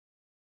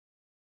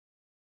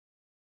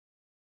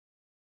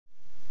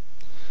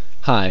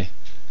Hi,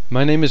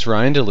 my name is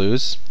Ryan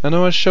Deluz, and I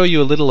want to show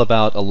you a little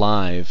about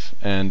Alive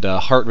and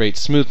heart rate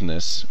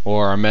smoothness,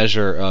 or our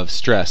measure of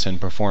stress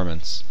and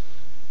performance.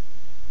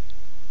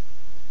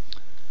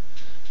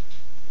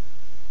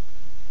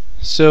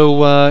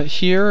 So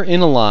here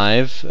in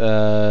Alive,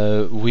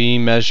 we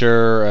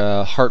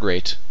measure heart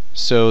rate.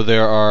 So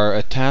there are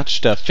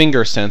attached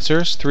finger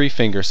sensors, 3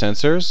 finger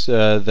sensors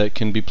that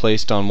can be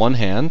placed on one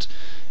hand,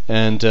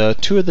 and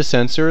 2 of the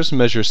sensors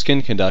measure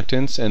skin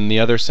conductance, and the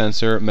other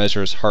sensor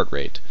measures heart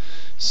rate.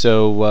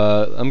 So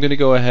I'm going to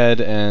go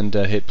ahead and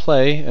hit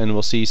play, and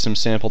we'll see some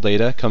sample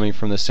data coming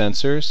from the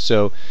sensors.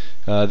 So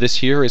this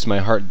here is my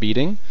heart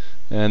beating,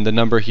 and the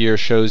number here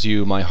shows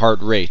you my heart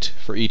rate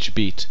for each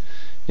beat.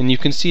 And you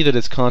can see that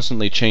it's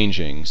constantly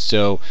changing.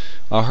 So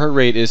our heart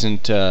rate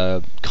isn't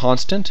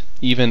constant.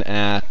 Even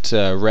at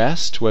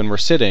rest, when we're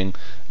sitting,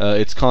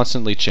 it's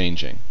constantly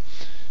changing.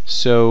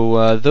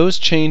 So those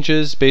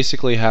changes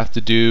basically have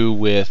to do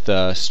with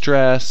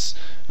stress,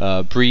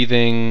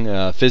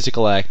 breathing,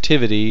 physical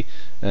activity,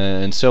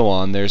 and so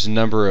on. There's a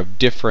number of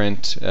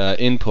different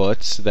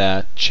inputs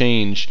that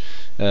change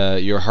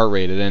your heart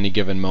rate at any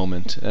given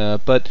moment.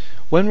 But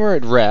when we're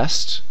at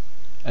rest,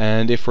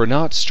 and if we're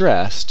not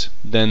stressed,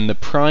 then the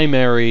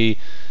primary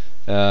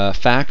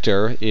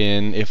factor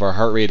in if our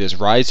heart rate is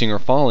rising or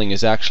falling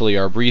is actually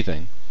our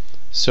breathing.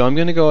 So I'm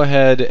going to go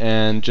ahead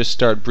and just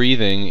start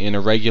breathing in a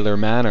regular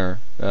manner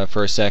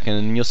for a second,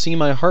 and you'll see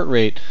my heart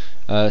rate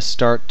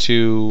start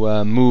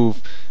to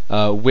move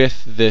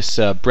with this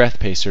breath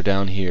pacer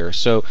down here.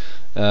 So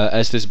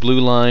as this blue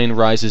line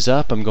rises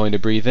up, I'm going to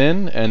breathe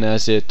in, and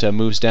as it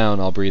moves down,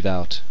 I'll breathe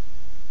out.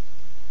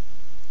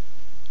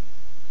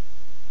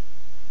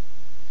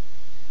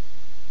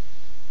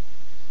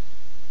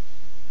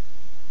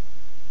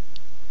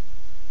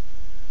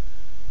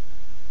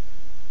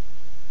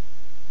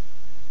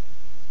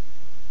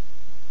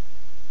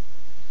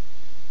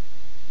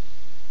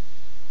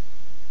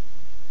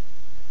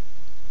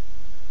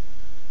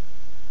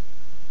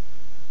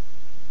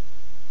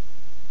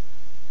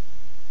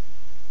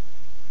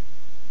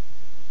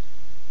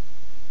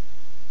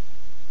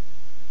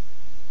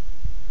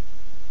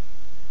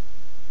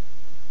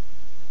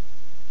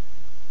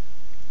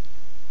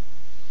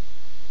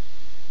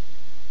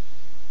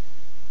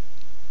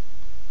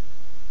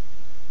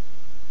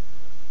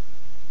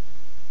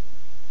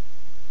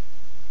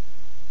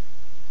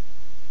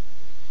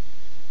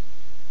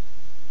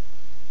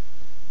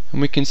 And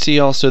we can see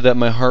also that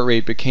my heart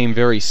rate became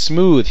very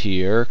smooth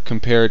here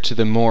compared to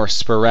the more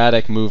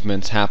sporadic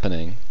movements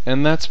happening.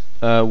 And that's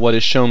what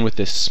is shown with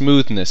this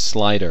smoothness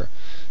slider.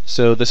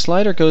 So the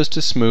slider goes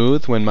to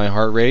smooth when my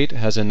heart rate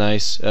has a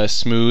nice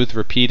smooth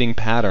repeating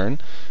pattern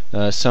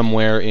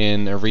somewhere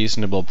in a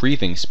reasonable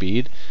breathing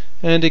speed,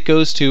 and it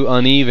goes to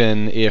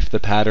uneven if the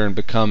pattern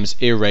becomes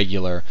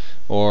irregular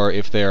or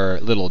if there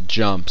are little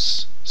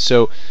jumps.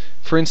 So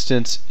for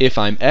instance, if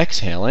I'm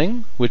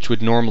exhaling, which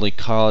would normally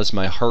cause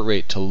my heart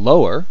rate to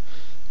lower,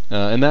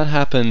 and that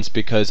happens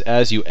because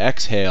as you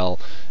exhale,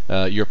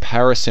 your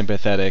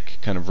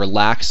parasympathetic kind of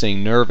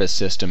relaxing nervous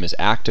system is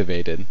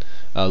activated,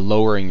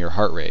 lowering your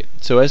heart rate.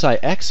 So as I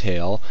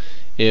exhale,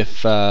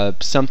 if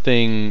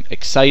something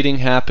exciting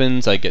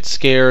happens, I get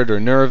scared or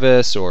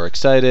nervous or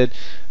excited,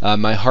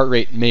 my heart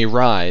rate may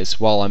rise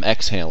while I'm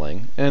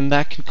exhaling, and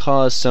that can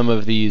cause some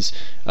of these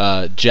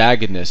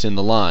jaggedness in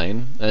the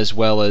line, as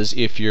well as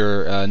if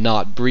you're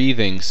not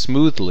breathing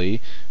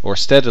smoothly or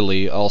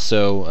steadily,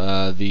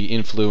 also the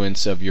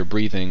influence of your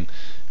breathing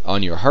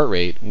on your heart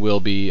rate will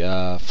be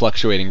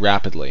fluctuating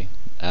rapidly,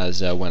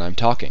 as when I'm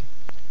talking.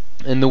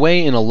 And the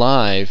way in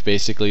Alive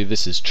basically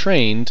this is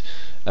trained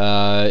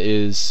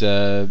is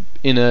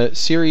in a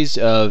series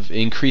of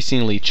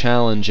increasingly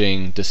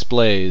challenging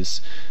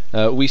displays.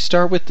 We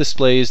start with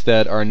displays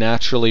that are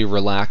naturally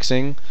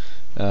relaxing.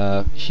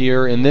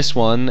 Here in this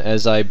one,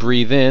 as I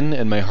breathe in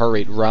and my heart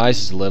rate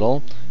rises a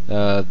little,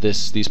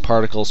 these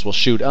particles will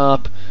shoot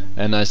up,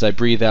 and as I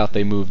breathe out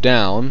they move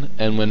down,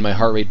 and when my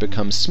heart rate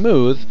becomes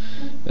smooth,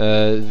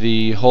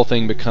 the whole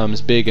thing becomes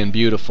big and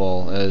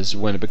beautiful, as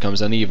when it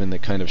becomes uneven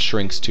it kind of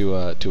shrinks to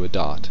a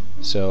dot.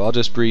 So I'll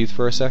just breathe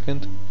for a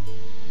second.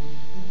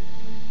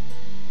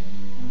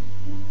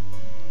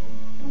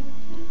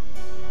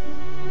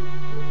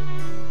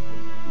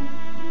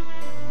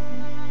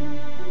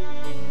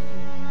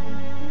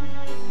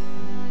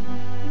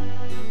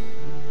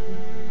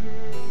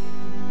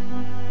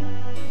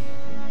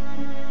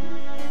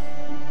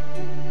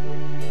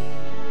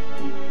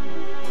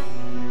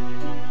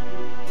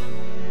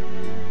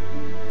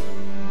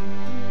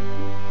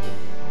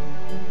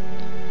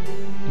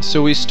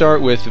 So we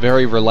start with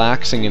very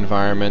relaxing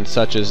environments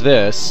such as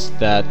this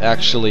that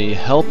actually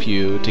help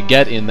you to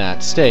get in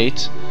that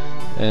state,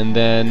 and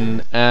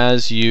then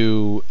as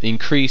you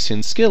increase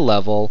in skill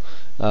level,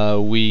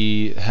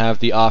 we have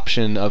the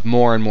option of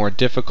more and more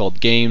difficult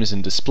games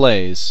and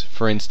displays.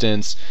 For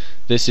instance,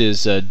 this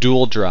is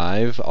Dual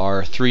Drive,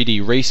 our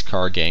 3D race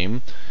car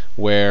game,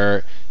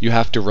 where you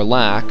have to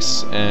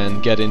relax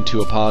and get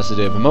into a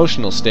positive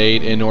emotional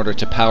state in order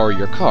to power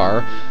your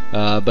car,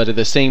 but at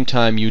the same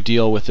time you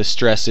deal with the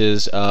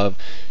stresses of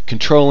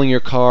controlling your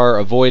car,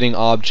 avoiding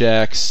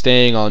objects,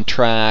 staying on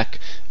track.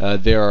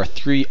 There are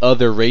 3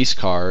 other race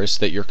cars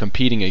that you're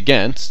competing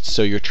against,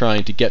 so you're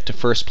trying to get to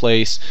first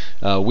place,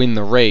 win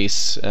the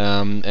race,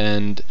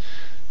 and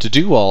to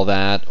do all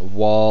that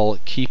while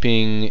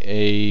keeping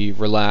a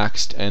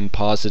relaxed and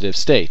positive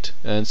state.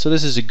 And so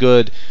this is a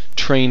good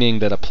training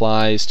that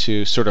applies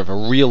to sort of a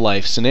real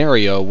life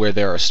scenario where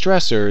there are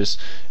stressors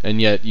and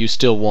yet you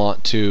still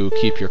want to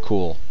keep your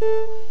cool.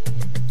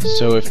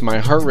 So if my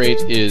heart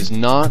rate is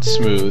not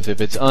smooth, if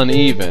it's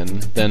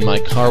uneven, then my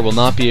car will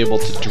not be able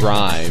to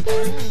drive.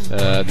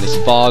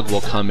 This fog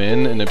will come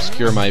in and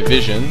obscure my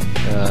vision.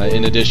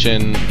 In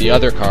addition, the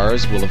other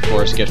cars will of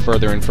course get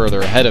further and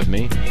further ahead of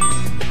me.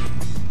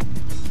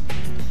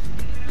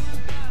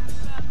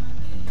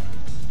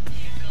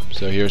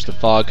 So here's the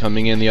fog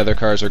coming in, the other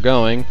cars are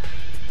going.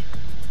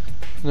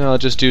 Now I'll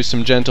just do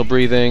some gentle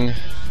breathing.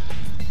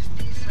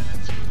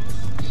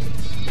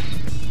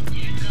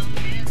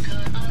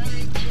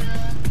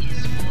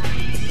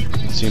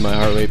 See my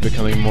heart rate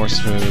becoming more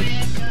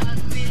smooth.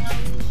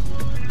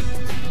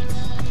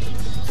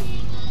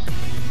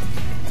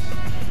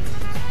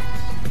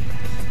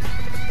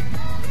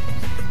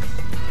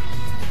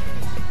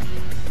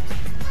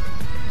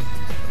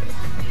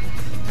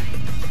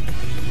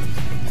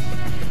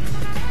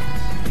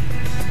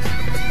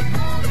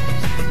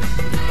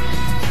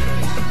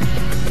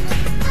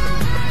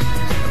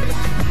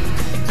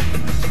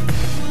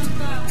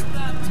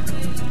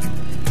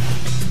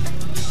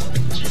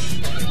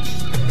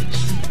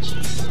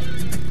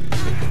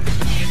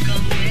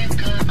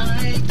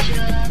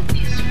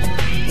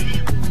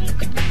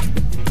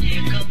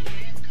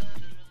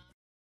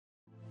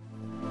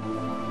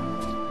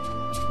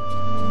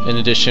 In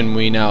addition,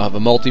 we now have a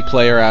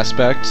multiplayer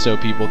aspect, so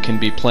people can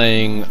be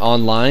playing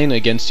online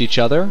against each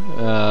other,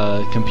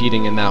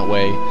 competing in that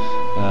way.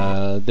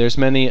 There's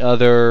many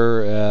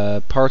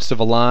other parts of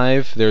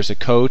Alive. There's a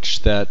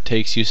coach that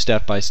takes you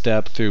step by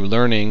step through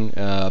learning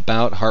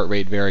about heart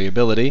rate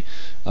variability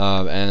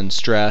and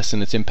stress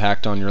and its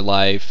impact on your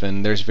life,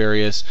 and there's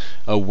various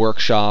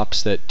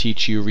workshops that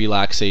teach you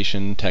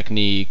relaxation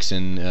techniques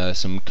and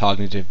some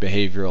cognitive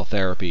behavioral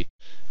therapy.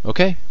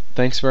 Okay.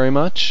 Thanks very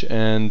much,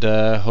 and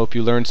hope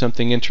you learned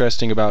something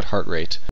interesting about heart rate.